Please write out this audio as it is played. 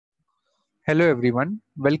Hello everyone,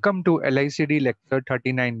 welcome to LICD Lecture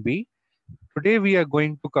 39B. Today we are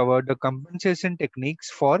going to cover the compensation techniques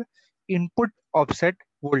for input offset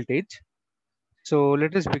voltage. So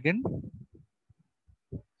let us begin.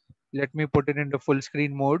 Let me put it in the full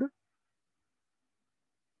screen mode.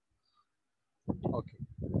 Okay,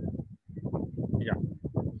 yeah.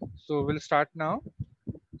 So we'll start now.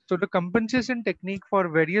 So the compensation technique for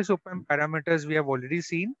various Opamp parameters we have already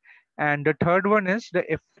seen. And the third one is the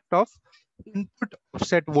effect of input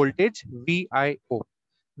offset voltage VIO.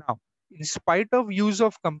 Now, in spite of use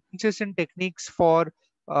of compensation techniques for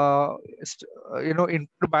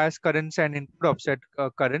input bias currents and input offset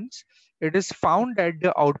currents, it is found that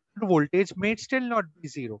the output voltage may still not be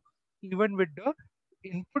zero, even with the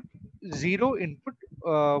input zero input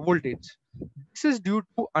voltage. This is due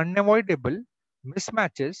to unavoidable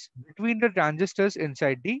mismatches between the transistors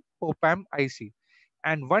inside the Opamp IC,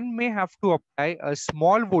 and one may have to apply a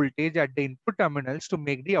small voltage at the input terminals to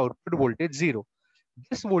make the output voltage zero.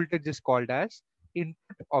 This voltage is called as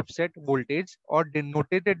input offset voltage, or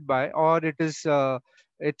denoted by, or its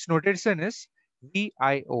notation is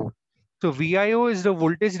VIO. So VIO is the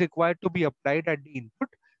voltage required to be applied at the input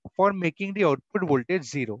for making the output voltage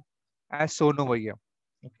zero, as shown over here.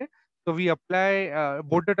 Okay. So we apply,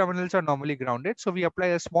 both the terminals are normally grounded. So we apply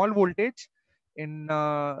a small voltage in,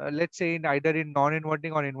 let's say, in either in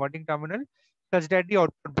non-inverting or inverting terminal, such that the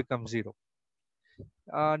output becomes zero.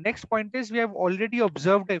 Next point is, we have already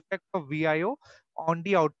observed the effect of VIO on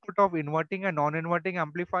the output of inverting and non-inverting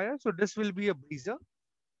amplifier. So this will be a breezer.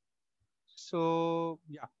 So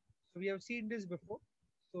yeah, so we have seen this before.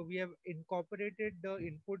 So we have incorporated the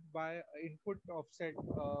input offset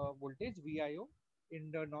voltage VIO in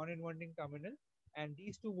the non-inverting terminal, and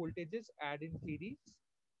these two voltages add in series.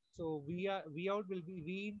 So V out will be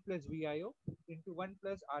V in plus VIO into 1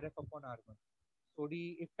 plus RF upon R1. So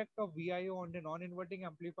the effect of VIO on the non-inverting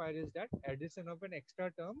amplifier is that addition of an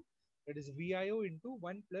extra term, that is VIO into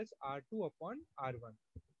 1 plus R2 upon R1.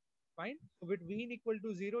 Fine. So with V in equal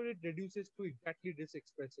to 0, it reduces to exactly this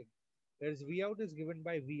expression. Whereas V out is given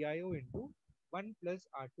by VIO into 1 plus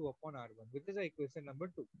R2 upon R1, which is equation number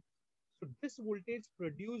 2. So this voltage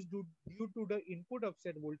produced due to the input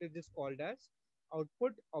offset voltage is called as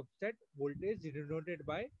output offset voltage, denoted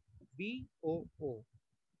by VOO.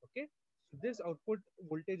 Okay. So this output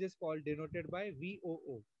voltage is called denoted by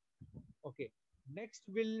VOO. Okay. Next,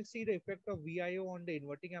 we'll see the effect of VIO on the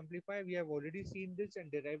inverting amplifier. We have already seen this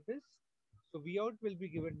and derived this. So V out will be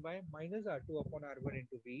given by minus R2 upon R1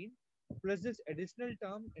 into V in, plus this additional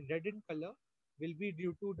term in red in color will be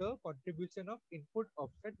due to the contribution of input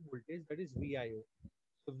offset voltage, that is VIO.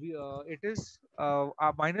 So it is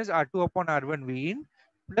minus R2 upon R1 V in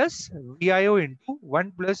plus VIO into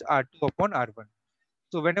 1 plus R2 upon R1.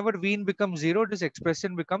 So whenever V in becomes 0, this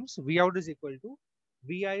expression becomes V out is equal to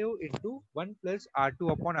VIO into 1 plus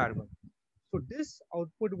R2 upon R1. So this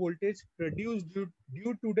output voltage produced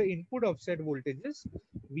due to the input offset voltages,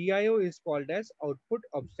 VIO is called as output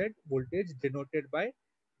offset voltage, denoted by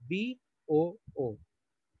VOO.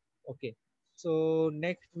 Okay. So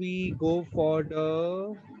next we go for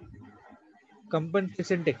the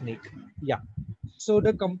compensation technique. Yeah. So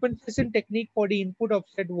the compensation technique for the input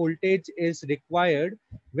offset voltage is required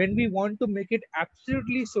when we want to make it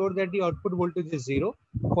absolutely sure that the output voltage is zero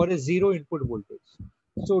for a zero input voltage.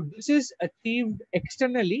 So this is achieved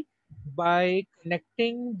externally by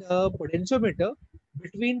connecting the potentiometer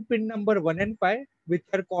between pin number 1 and 5, which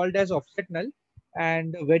are called as offset null,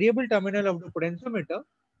 and the variable terminal of the potentiometer,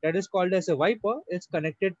 that is called as a wiper, is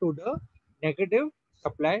connected to the negative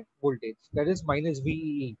supply voltage, that is minus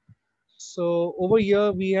VEE. So over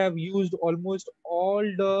here we have used almost all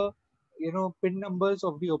the pin numbers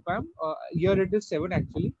of the Opamp. Here it is 7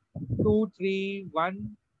 actually. 2, 3,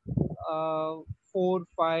 1, 4,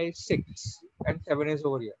 5, 6, and 7 is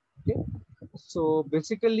over here. Okay. So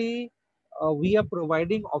basically, we are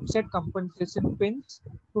providing offset compensation pins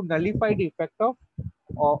to nullify the effect of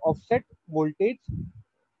offset voltage,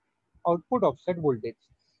 output offset voltage.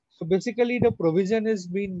 So basically, the provision is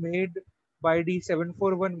being made by the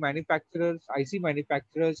 741 manufacturers, IC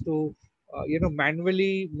manufacturers, to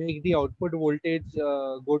manually make the output voltage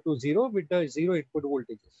go to zero with the zero input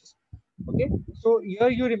voltages. Okay, so here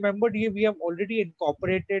you remember we have already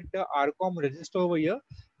incorporated the RCOM register over here.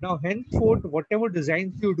 Now henceforth, whatever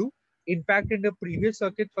designs you do, in fact in the previous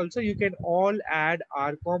circuits also, you can all add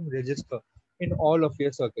RCOM register in all of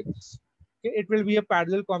your circuits. Okay, it will be a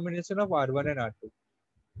parallel combination of R1 and R2.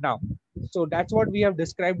 Now, so that's what we have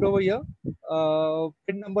described over here.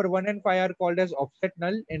 Pin number 1 and 5 are called as offset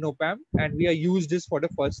null in Opamp, and we are used this for the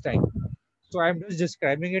first time. So I'm just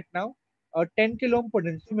describing it now. A 10 kilo ohm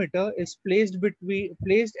potentiometer is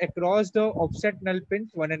placed across the offset null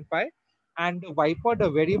pins 1 and 5, and the wiper, the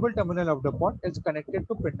variable terminal of the pot, is connected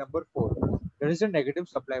to pin number 4. There is a negative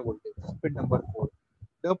supply voltage, pin number 4.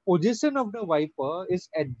 The position of the wiper is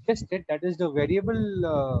adjusted, that is the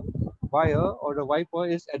variable wire or the wiper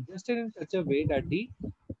is adjusted in such a way that the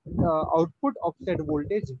output offset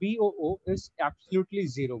voltage VOO is absolutely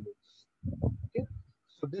 0 volts. Okay,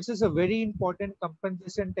 so this is a very important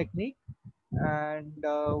compensation technique, and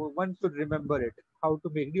one should remember it, how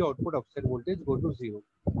to make the output offset voltage go to 0.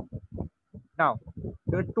 Now,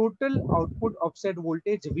 the total output offset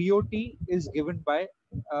voltage VOT is given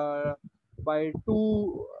uh, by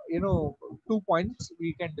two points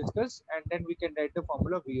we can discuss, and then we can write the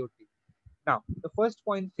formula VOT. Now, the first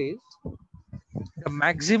point says the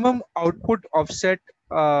maximum output offset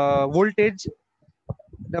voltage,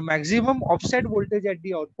 the maximum offset voltage at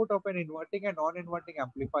the output of an inverting and non-inverting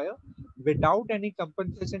amplifier without any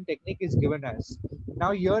compensation technique is given as.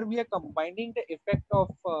 Now here we are combining the effect of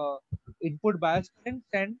input bias current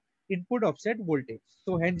and input offset voltage.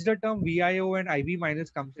 So hence the term VIO and IB minus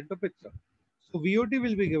comes into picture. So VOT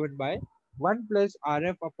will be given by 1 plus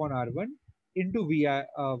RF upon R1 into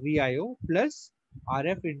VIO plus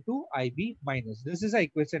RF into IB minus. This is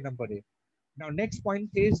equation number A. Now next point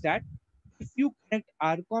says that if you connect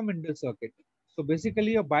RCOM in the circuit, so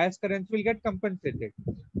basically your bias currents will get compensated,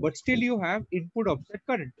 but still you have input offset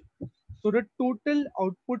current. So the total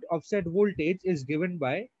output offset voltage is given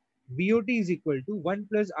by VOT is equal to 1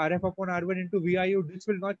 plus RF upon R1 into VIO. This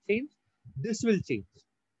will not change. This will change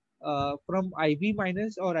from IB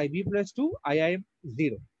minus or IB plus to IIM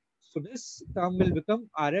 0. So this term will become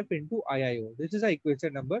RF into IIO. This is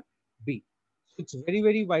equation number B. So it's very,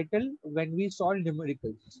 very vital when we solve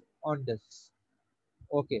numericals on this.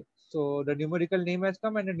 Okay, so the numerical name has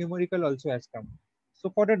come and the numerical also has come.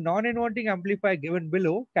 So for the non-inverting amplifier given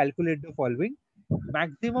below, calculate the following.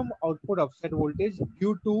 Maximum output offset voltage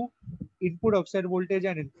due to input offset voltage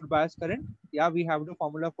and input bias current. Yeah, we have the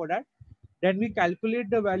formula for that. Then we calculate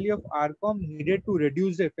the value of RCOM needed to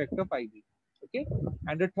reduce the effect of IB. Okay,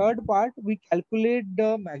 and the third part, we calculate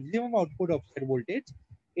the maximum output offset voltage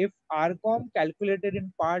if RCOM calculated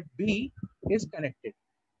in part B is connected.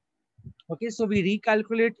 Okay, so we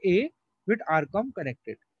recalculate A with RCOM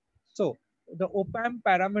connected. So the Opamp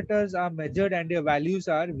parameters are measured and their values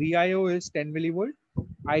are VIO is 10 millivolt,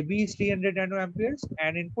 IB is 300 nanoamperes,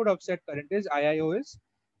 and input offset current is IIO is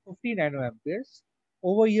 50 nanoamperes.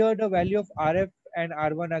 Over here, the value of RF and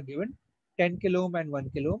R1 are given 10 kilo ohm and 1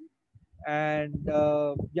 kilo ohm. And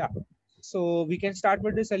yeah, so we can start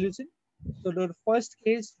with the solution. So the first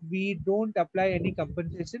case, we don't apply any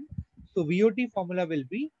compensation. So VOT formula will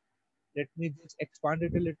be, let me just expand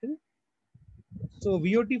it a little. So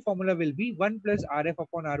VOT formula will be 1 plus RF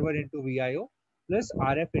upon R1 into VIO plus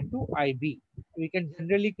RF into IB. We can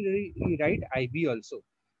generally write IB also.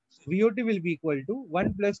 So VOT will be equal to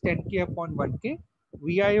 1 plus 10K upon 1K.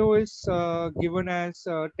 VIO is given as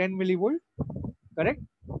 10 millivolt, correct?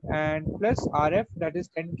 And plus RF, that is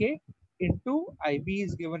 10K, into IB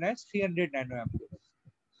is given as 300 nanoamperes.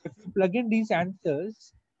 If you plug in these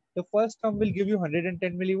answers, the first term will give you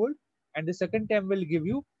 110 millivolt and the second term will give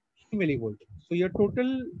you 3 millivolt. So your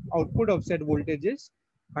total output offset voltage is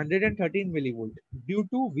 113 millivolt due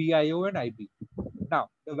to VIO and IB. Now,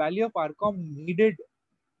 the value of RCOM needed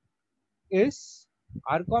is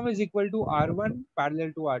RCOM is equal to R1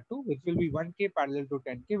 parallel to R2, which will be 1K parallel to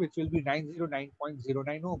 10K, which will be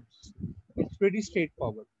 909.09 ohms. It's pretty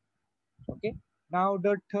straightforward. Okay. Now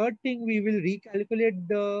the third thing, we will recalculate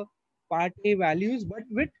the part A values, but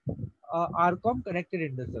with RCOM connected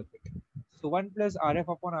in the circuit. So 1 plus RF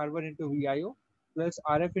upon R1 into VIO plus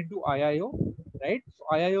RF into IIO, right? So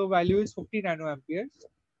IIO value is 50 nanoamperes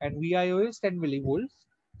and VIO is 10 millivolts.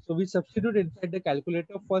 So we substitute inside the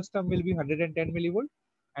calculator. First term will be 110 millivolt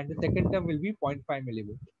and the second term will be 0.5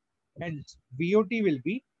 millivolt. Hence, VOT will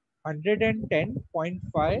be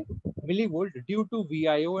 110.5 millivolt due to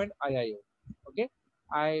VIO and IIO. Okay,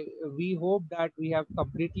 we hope that we have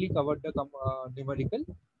completely covered the numerical.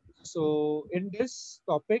 So in this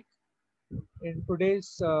topic, in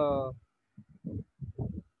today's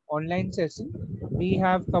online session, we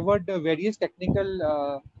have covered the various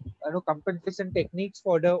technical compensation techniques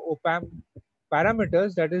for the Opamp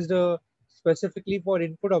parameters, that is the specifically for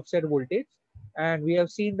input offset voltage, and we have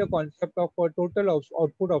seen the concept of a total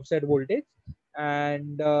output offset voltage,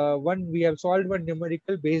 and we have solved one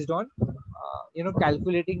numerical based on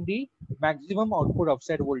calculating the maximum output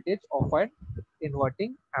offset voltage of an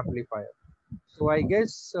inverting amplifier. So I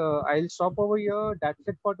guess I'll stop over here. That's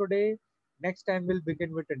it for today. Next time we'll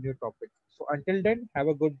begin with a new topic. So until then, have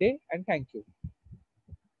a good day and thank you.